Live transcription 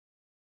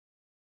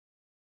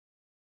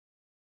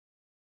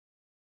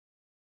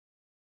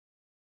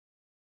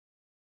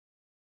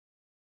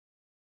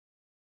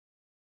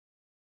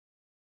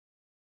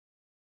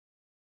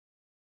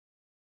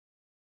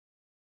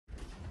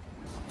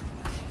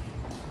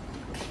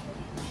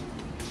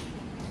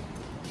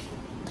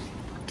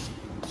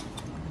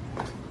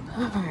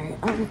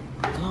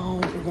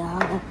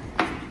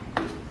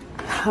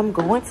I'm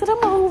going to the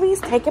movies,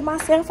 taking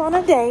myself on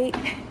a date.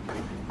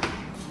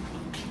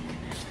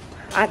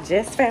 I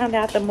just found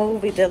out the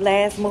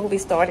last movie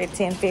started at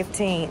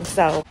 10:15,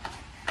 so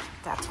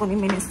got 20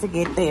 minutes to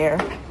get there.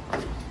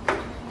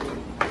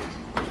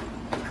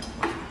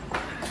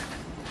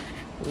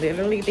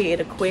 Literally did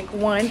a quick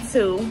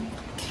 1-2,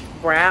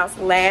 brows,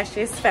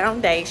 lashes,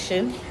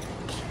 foundation,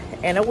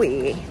 and a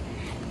wig.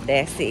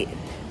 That's it.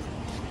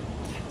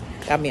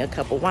 Got me a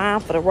cup of wine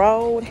for the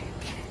road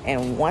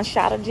and 1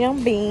 shot of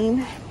Jim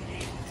Beam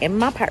in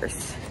my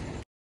purse.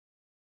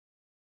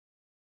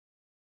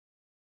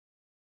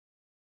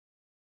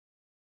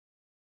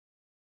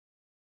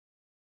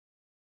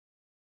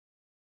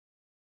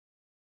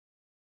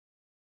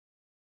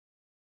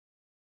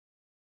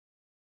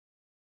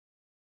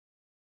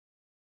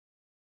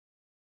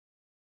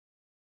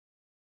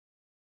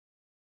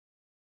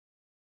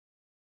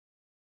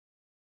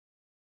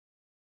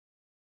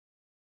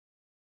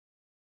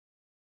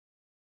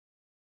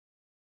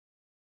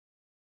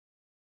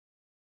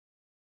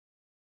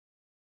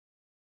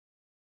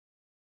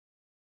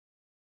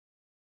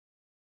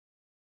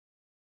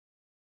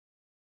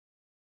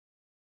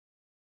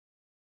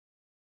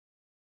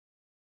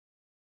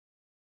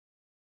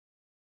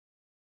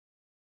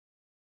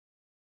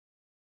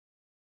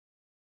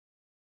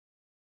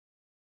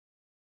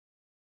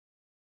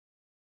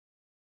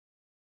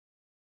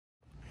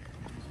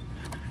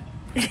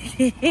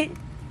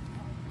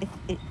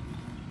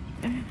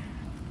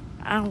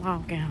 I'm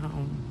walking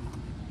home.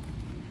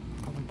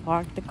 I'm gonna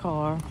park the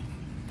car.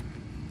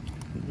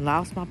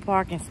 Lost my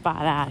parking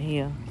spot out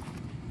here.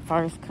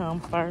 First come,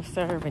 first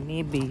serve, and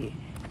it big.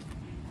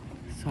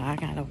 So I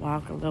gotta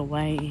walk a little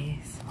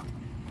ways.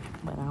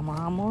 But I'm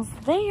almost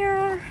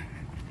there.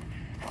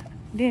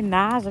 Then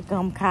Naja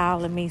come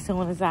calling me as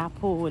soon as I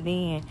pulled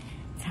in.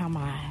 Talking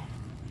about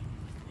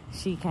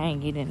she can't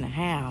get in the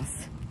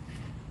house.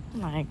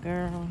 I'm like,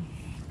 girl.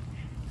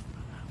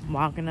 I'm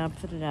walking up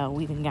to the door.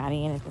 We done got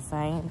in at the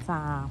same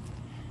time.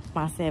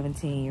 My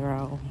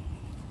 17-year-old.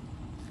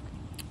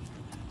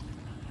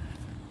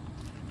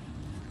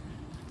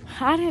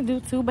 I didn't do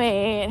too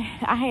bad.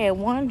 I had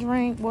 1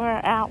 drink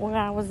where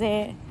I was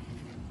at.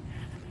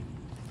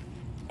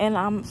 And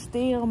I'm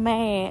still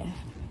mad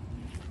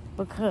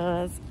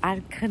because I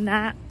could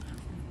not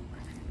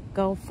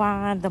go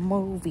find the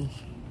movie.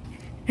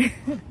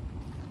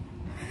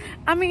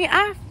 I mean,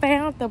 I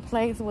found the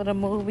place where the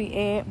movie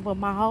at, but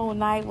my whole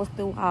night was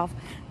threw off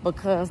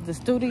because the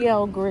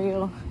studio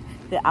grill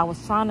that I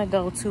was trying to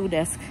go to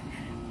that's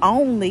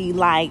only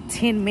like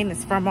 10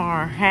 minutes from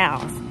our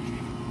house,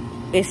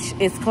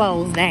 it's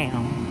closed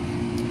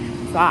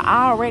down. So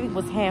I already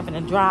was having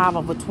to drive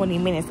over 20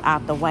 minutes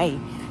out the way.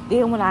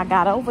 Then when I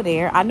got over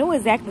there, I knew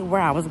exactly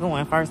where I was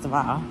going, first of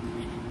all.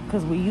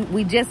 Because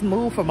we just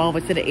moved from over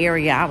to the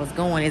area I was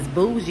going. It's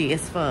bougie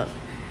as fuck.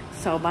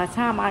 So by the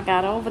time I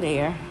got over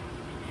there,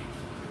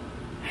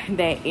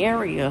 that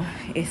area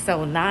is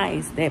so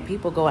nice that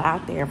people go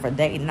out there for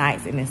date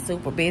nights and it's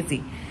super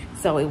busy.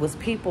 So it was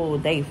people,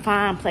 they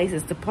find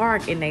places to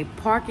park, and they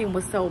parking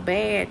was so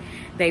bad,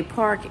 they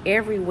park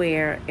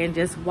everywhere and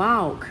just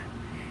walk.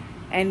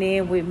 And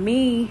then with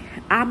me,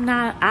 I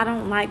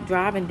don't like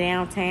driving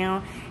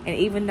downtown. And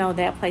even though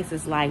that place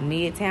is like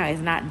midtown,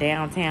 it's not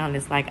downtown,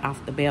 it's like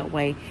off the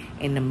Beltway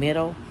in the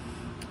middle,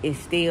 it's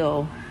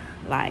still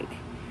like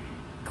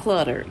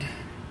cluttered.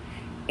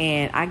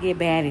 And I get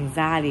bad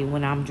anxiety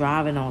when I'm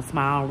driving on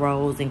small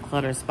roads and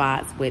cluttered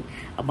spots with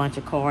a bunch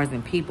of cars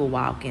and people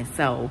walking.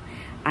 So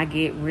I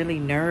get really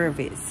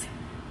nervous.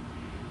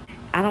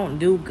 I don't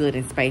do good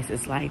in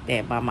spaces like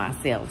that by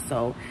myself.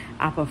 So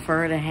I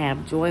prefer to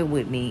have Joy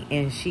with me,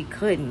 and she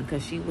couldn't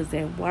because she was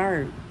at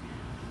work.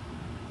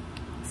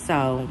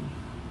 So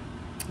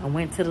I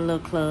went to the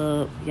little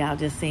club. Y'all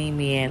just seen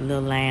me at a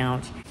little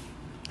lounge.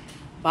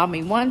 Bought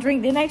me 1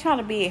 drink. Then they try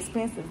to be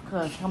expensive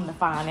because come to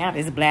find out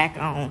it's black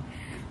on.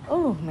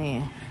 Oh,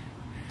 man.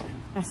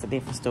 That's a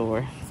different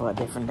story for a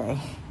different day.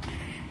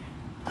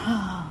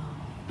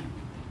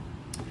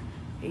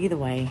 Either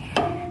way,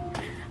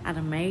 I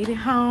done made it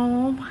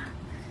home.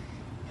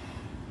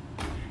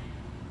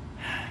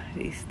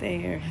 These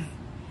stairs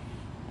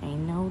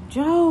ain't no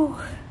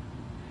joke.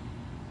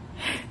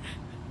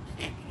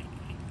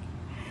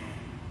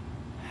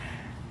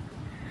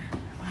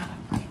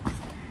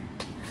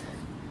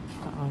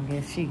 I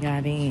guess she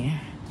got in.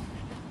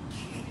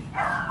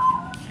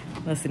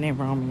 Listen in,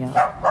 Romeo.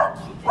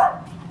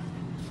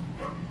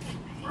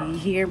 He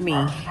hear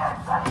me.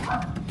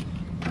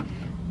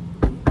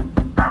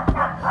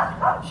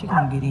 She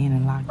gonna get in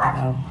and lock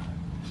the door.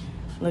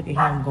 Look at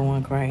him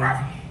going crazy.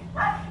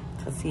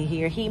 Cause he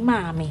hear he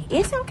mommy.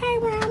 It's okay,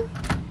 Rom.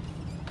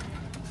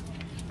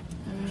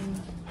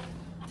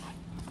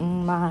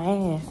 My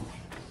ass.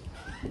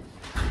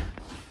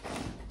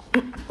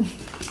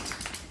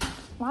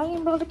 Why you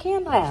didn't blow the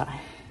candle out?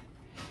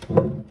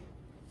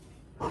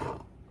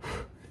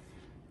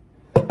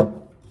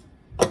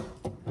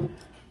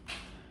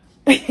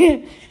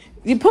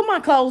 You put my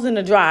clothes in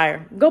the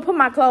dryer. Go put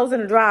my clothes in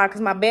the dryer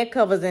because my bed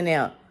cover's in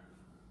there.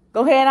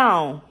 Go head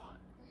on.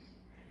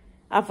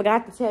 I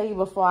forgot to tell you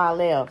before I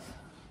left.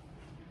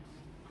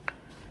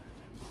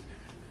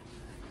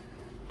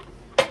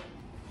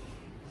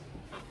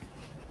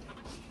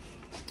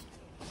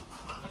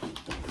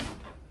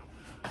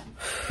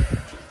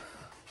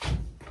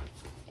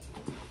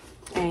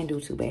 I ain't do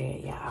too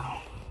bad,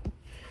 y'all.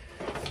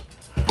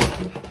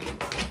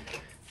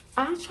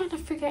 I'm trying to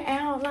figure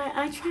out, like,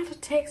 I tried to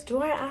text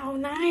Joy all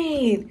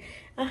night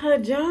at her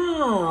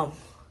job.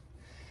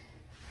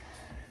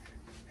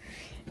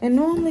 And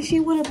normally she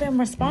would have been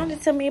responding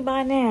to me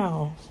by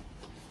now.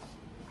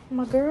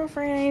 My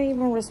girlfriend ain't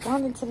even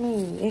responding to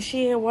me. And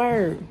she at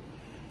work.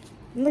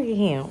 Look at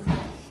him.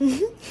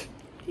 He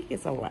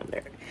is so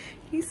wonder.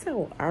 He's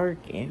so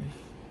irking.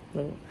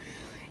 Look.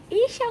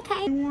 It's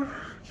okay.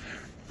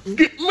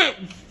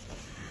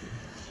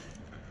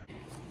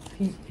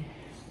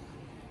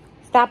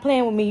 Stop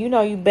playing with me. You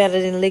know you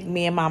better than lick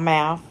me in my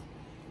mouth.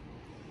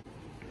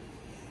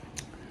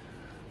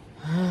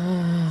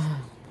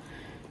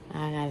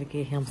 I gotta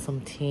get him some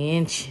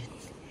attention.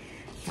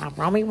 Now,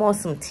 Romy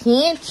wants some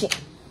attention.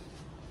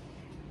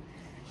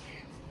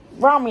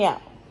 Romeo.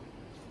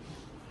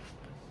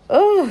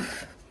 Ugh.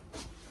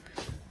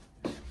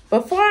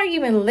 Before I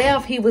even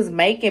left, he was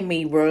making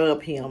me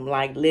rub him,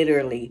 like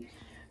literally.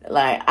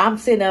 Like I'm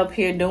sitting up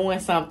here doing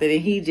something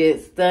and he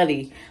just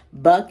study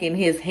bucking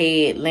his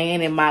head,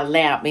 laying in my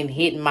lap and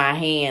hitting my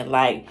hand.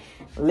 Like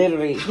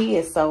literally, he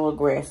is so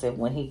aggressive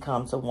when he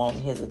comes to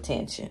wanting his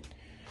attention.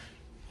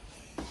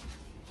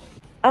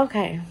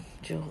 Okay,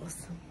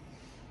 Jules.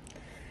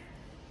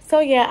 So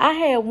yeah, I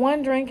had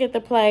one drink at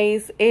the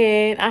place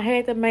and I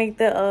had to make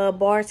the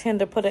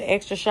bartender put an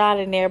extra shot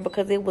in there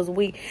because it was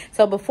weak.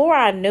 So before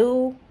I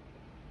knew,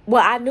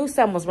 well, I knew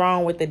something was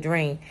wrong with the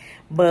drink.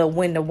 But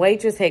when the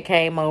waitress had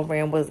came over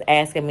and was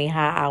asking me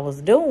how I was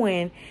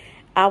doing,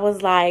 I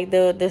was like,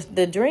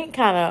 the drink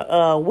kind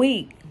of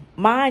weak.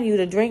 Mind you,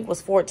 the drink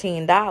was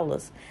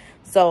 $14.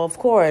 So of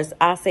course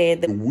I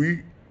said the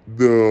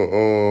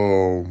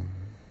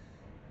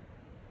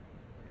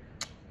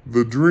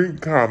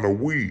drink kind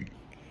of weak.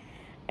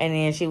 And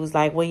then she was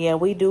like, well, yeah,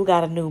 we do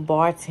got a new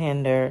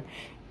bartender.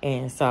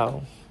 And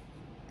so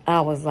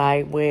I was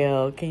like,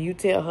 well, can you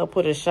tell her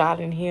put a shot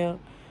in here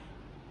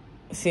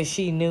since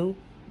she knew?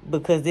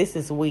 Because this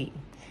is weak.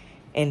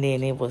 And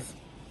then it was,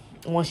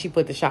 once she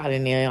put the shot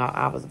in there,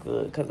 I was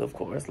good. Because, of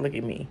course, look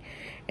at me.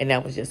 And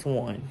that was just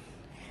one.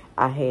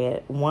 I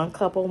had 1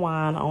 cup of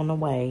wine on the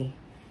way.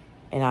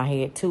 And I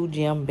had 2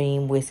 Jim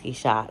Beam whiskey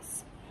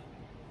shots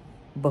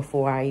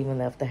before I even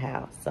left the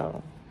house.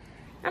 So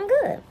I'm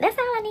good. That's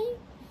all I need.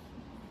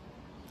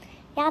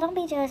 Y'all don't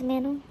be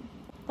judgmental.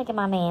 Look at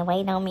my man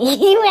waiting on me.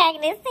 He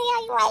wagging his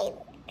tail. He waiting.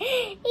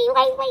 He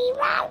waiting for you,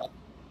 Robbie.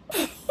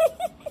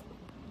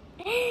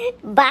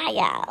 Bye,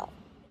 y'all.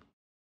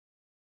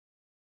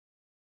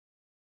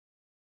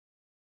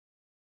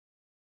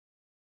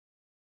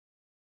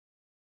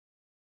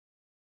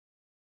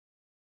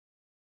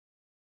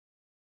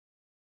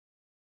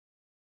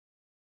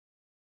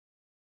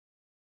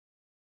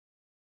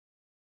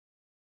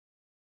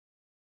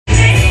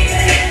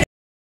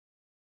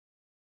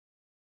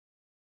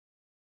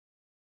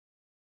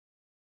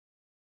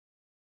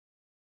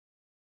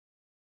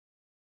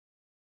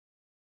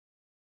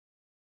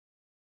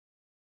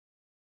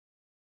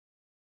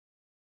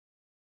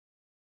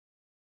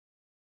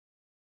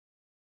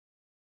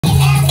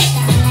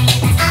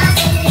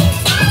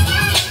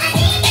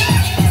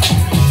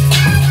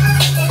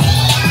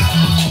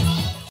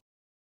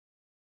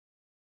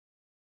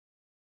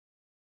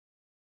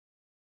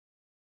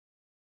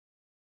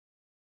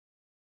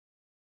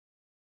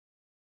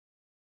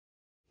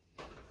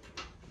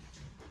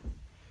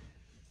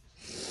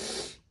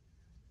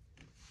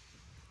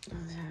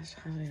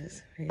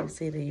 I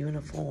see the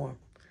uniform.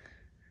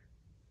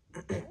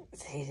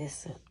 See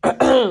this.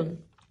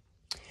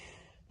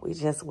 We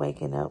just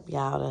waking up,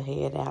 y'all, to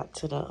head out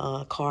to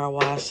the car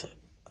wash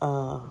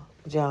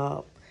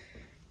job.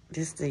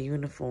 This is the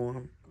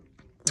uniform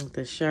with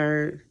the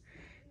shirt.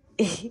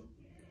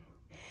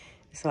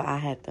 So I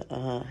had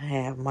to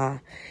have my,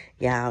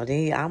 y'all,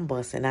 I'm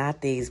busting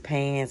out these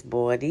pants,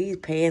 boy. These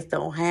pants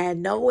don't have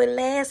no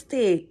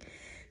elastic,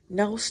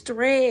 no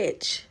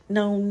stretch,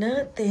 no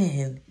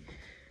nothing.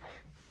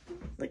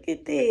 Look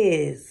at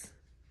this.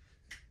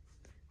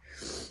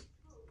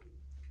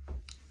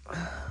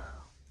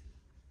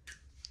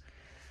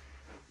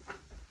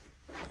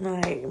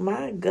 Like,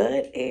 my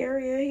gut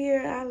area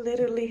here, I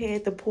literally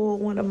had to pull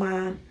one of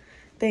my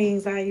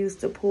things I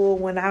used to pull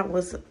when I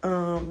was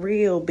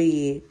real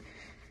big.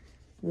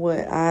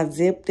 I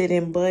zipped it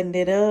and buttoned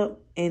it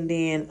up and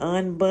then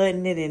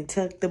unbuttoned it and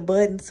tucked the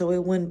button so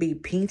it wouldn't be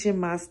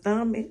pinching my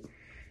stomach.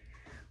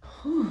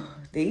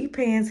 These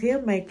pants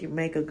here make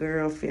a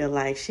girl feel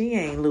like she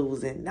ain't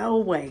losing no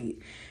weight.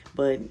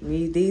 But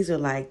these are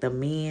like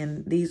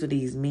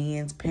these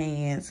men's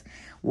pants,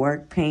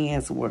 work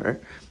pants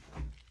were.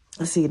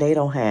 See, they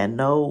don't have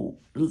no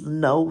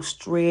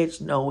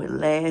stretch, no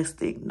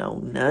elastic, no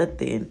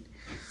nothing.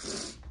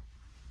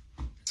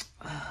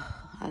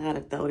 I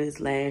gotta throw this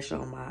lash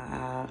on my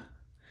eye.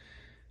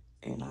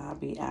 And I'll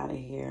be out of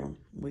here.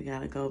 We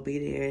gotta go be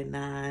there at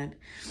 9.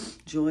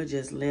 Joy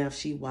just left.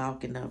 She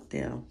walking up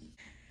there.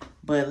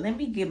 But let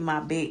me get my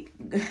big...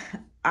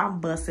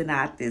 I'm busting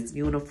out this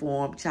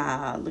uniform,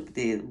 child. Look at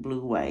this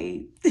blue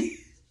wave.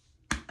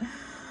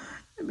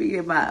 Let me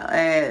get my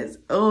ass.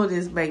 Oh,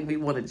 this make me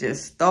want to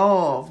just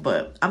starve.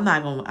 But I'm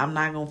not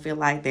gonna feel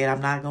like that.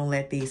 I'm not gonna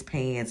let these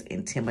pants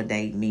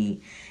intimidate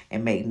me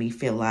and make me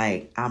feel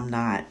like I'm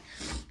not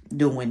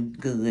doing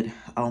good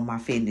on my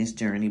fitness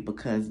journey,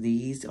 because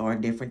these are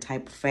a different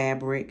type of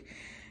fabric.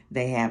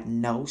 They have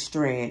no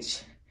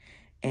stretch.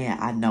 And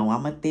I know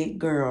I'm a thick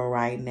girl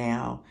right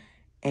now.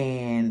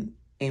 And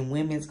in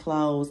women's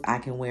clothes, I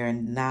can wear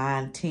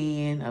 9,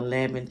 10,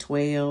 11,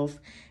 12.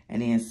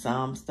 And then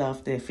some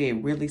stuff that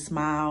fit really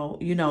small.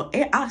 You know,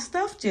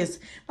 stuff just,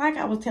 like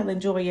I was telling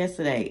Joy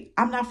yesterday,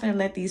 I'm not finna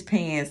let these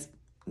pants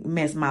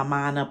mess my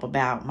mind up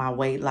about my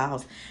weight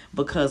loss,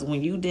 because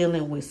when you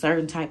dealing with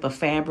certain type of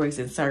fabrics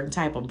and certain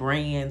type of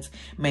brands,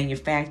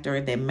 manufacturer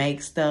that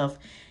make stuff,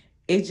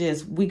 it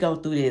just, we go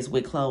through this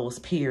with clothes,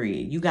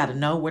 period. You got to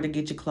know where to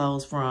get your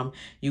clothes from.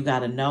 You got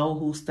to know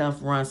who stuff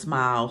run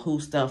small, who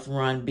stuff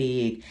run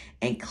big.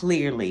 And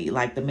clearly,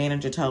 like the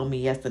manager told me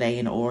yesterday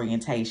in the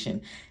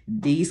orientation,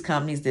 these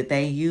companies that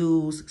they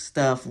use,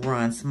 stuff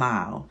run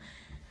small.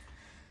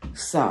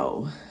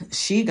 So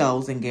she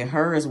goes and get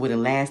hers with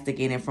elastic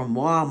in it from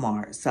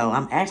Walmart. So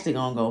I'm actually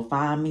going to go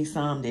find me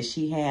some that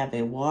she have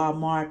at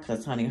Walmart,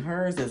 because, honey,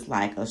 hers is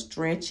like a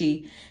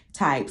stretchy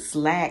type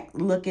slack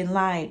looking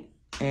like.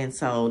 And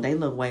so they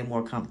look way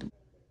more comfortable.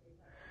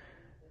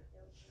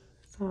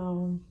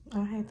 So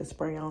I had to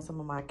spray on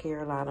some of my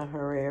Carolina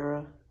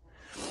Herrera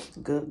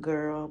Good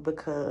Girl,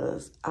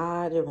 because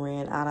I done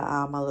ran out of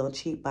all my little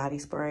cheap body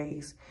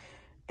sprays.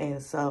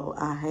 And so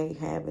I hate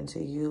having to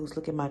use,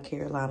 look at my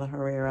Carolina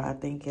Herrera. I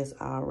think it's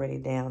already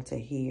down to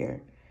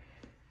here.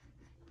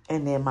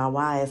 And then my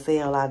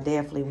YSL, I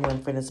definitely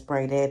went for the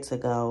spray that to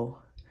go.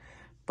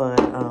 But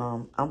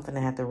I'm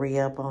finna have to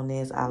re-up on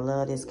this. I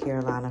love this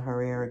Carolina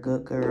Herrera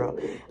Good Girl.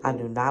 I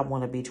do not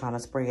want to be trying to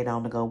spray it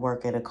on to go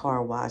work at a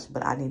car wash.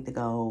 But I need to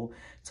go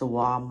to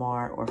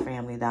Walmart or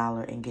Family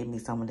Dollar and get me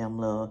some of them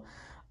little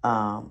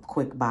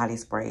quick body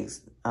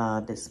sprays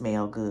that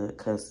smell good.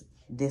 Because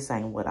this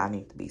ain't what I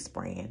need to be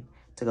spraying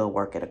to go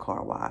work at a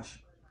car wash.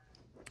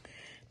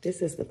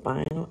 This is the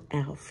final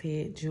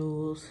outfit,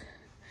 Jules.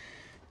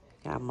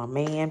 Got my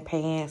man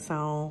pants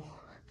on.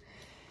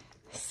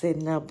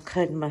 Sitting up,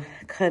 cutting my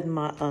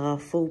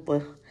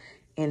fupa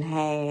in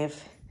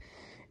half.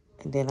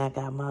 And then I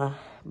got my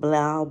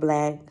all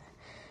black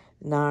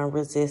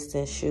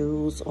non-resistant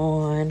shoes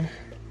on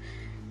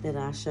that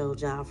I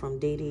showed y'all from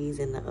Didi's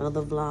in the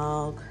other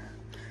vlog.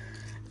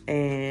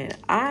 And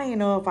I didn't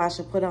know if I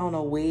should put on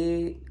a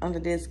wig under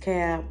this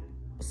cap,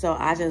 so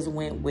I just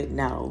went with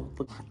no.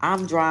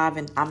 I'm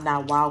driving, I'm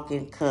not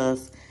walking,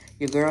 because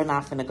your girl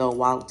not finna go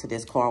walk to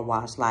this car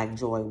wash like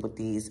Joy with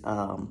these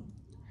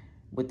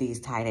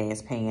tight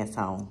ass pants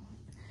on.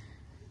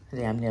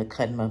 Damn near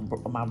cutting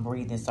my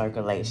breathing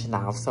circulation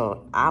off.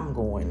 So I'm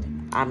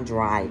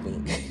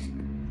driving.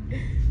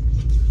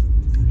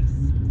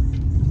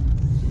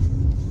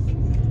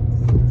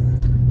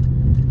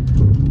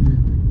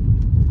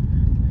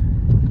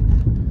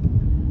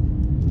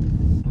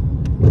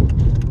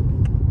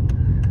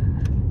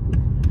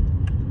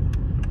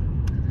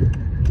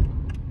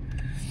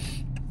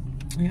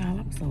 Y'all,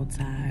 I'm so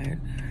tired.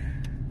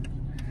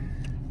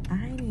 I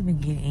didn't even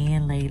get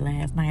in late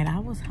last night. I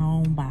was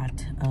home by,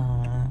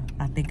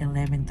 I think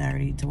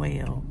 11:30,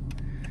 12.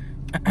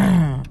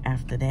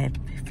 After that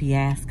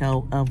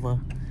fiasco of a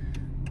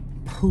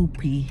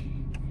poop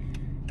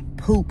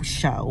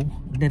show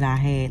that I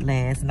had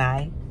last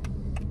night.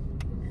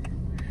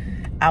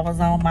 I was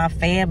on my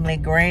family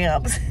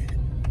Gramz.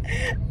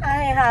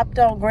 I ain't hopped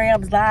on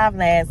Gramz live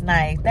last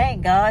night.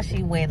 Thank God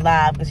she went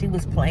live, because she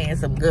was playing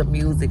some good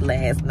music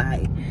last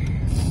night.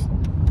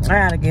 I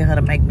gotta get her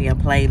to make me a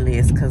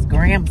playlist, because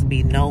Gramz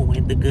be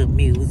knowing the good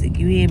music.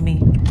 You hear me?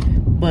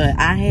 But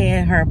I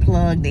had her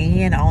plugged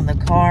in on the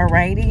car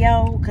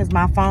radio, because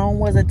my phone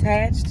was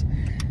attached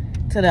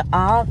to the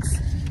aux.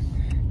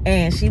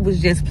 And she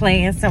was just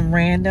playing some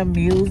random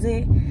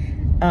music.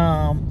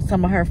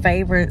 Some of her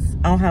favorites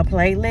on her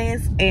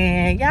playlist.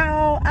 And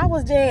y'all, I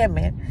was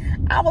jamming.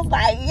 I was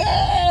like,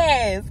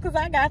 yes, because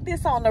I got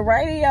this on the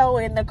radio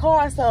in the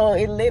car. So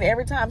it lit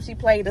every time she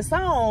played a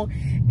song.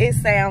 It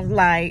sounds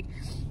like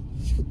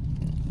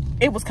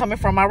it was coming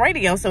from my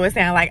radio, so it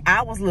sounded like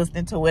I was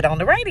listening to it on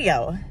the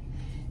radio.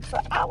 So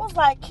I was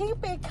like, keep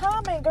it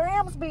coming.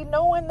 Gramz be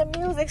knowing the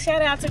music.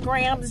 Shout out to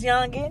Gramz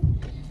Yungn.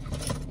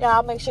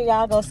 Y'all make sure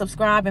y'all go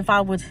subscribe if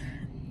I would.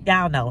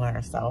 Y'all know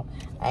her, so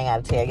I ain't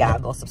got to tell y'all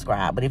go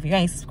subscribe. But if you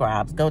ain't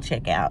subscribed, go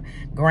check out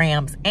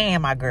Gramz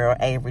and my girl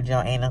Avery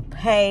Joanna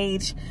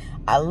page.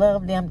 I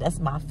love them. That's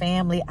my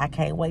family. I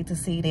can't wait to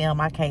see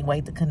them. I can't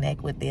wait to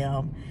connect with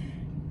them.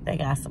 They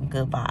got some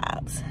good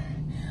vibes.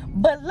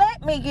 But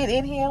let me get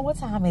in here. What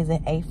time is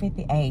it?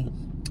 8:58.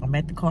 I'm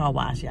at the car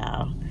wash,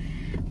 y'all.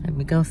 Let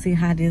me go see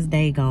how this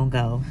day gonna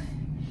go.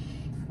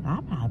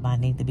 I'll probably might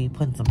need to be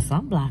putting some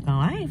sunblock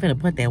on. I ain't finna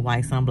put that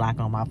white sunblock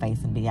on my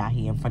face and be out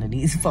here in front of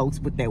these folks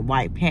with that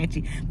white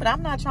patchy. But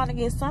I'm not trying to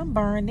get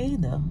sunburned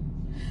either.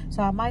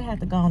 So I might have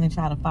to go on and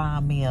try to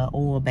find me a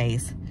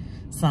oil-based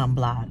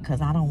sunblock,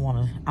 because I don't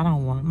want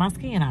to, my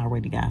skin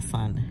already got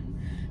sun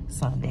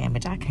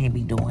damage. I can't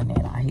be doing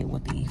that out here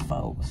with these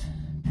folks.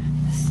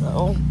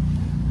 So,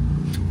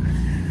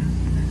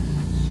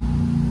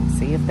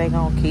 see if they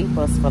gonna keep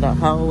us for the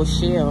whole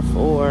shift,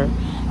 or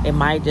it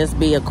might just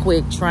be a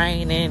quick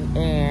training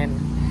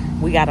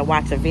and we gotta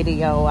watch a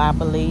video, I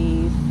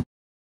believe.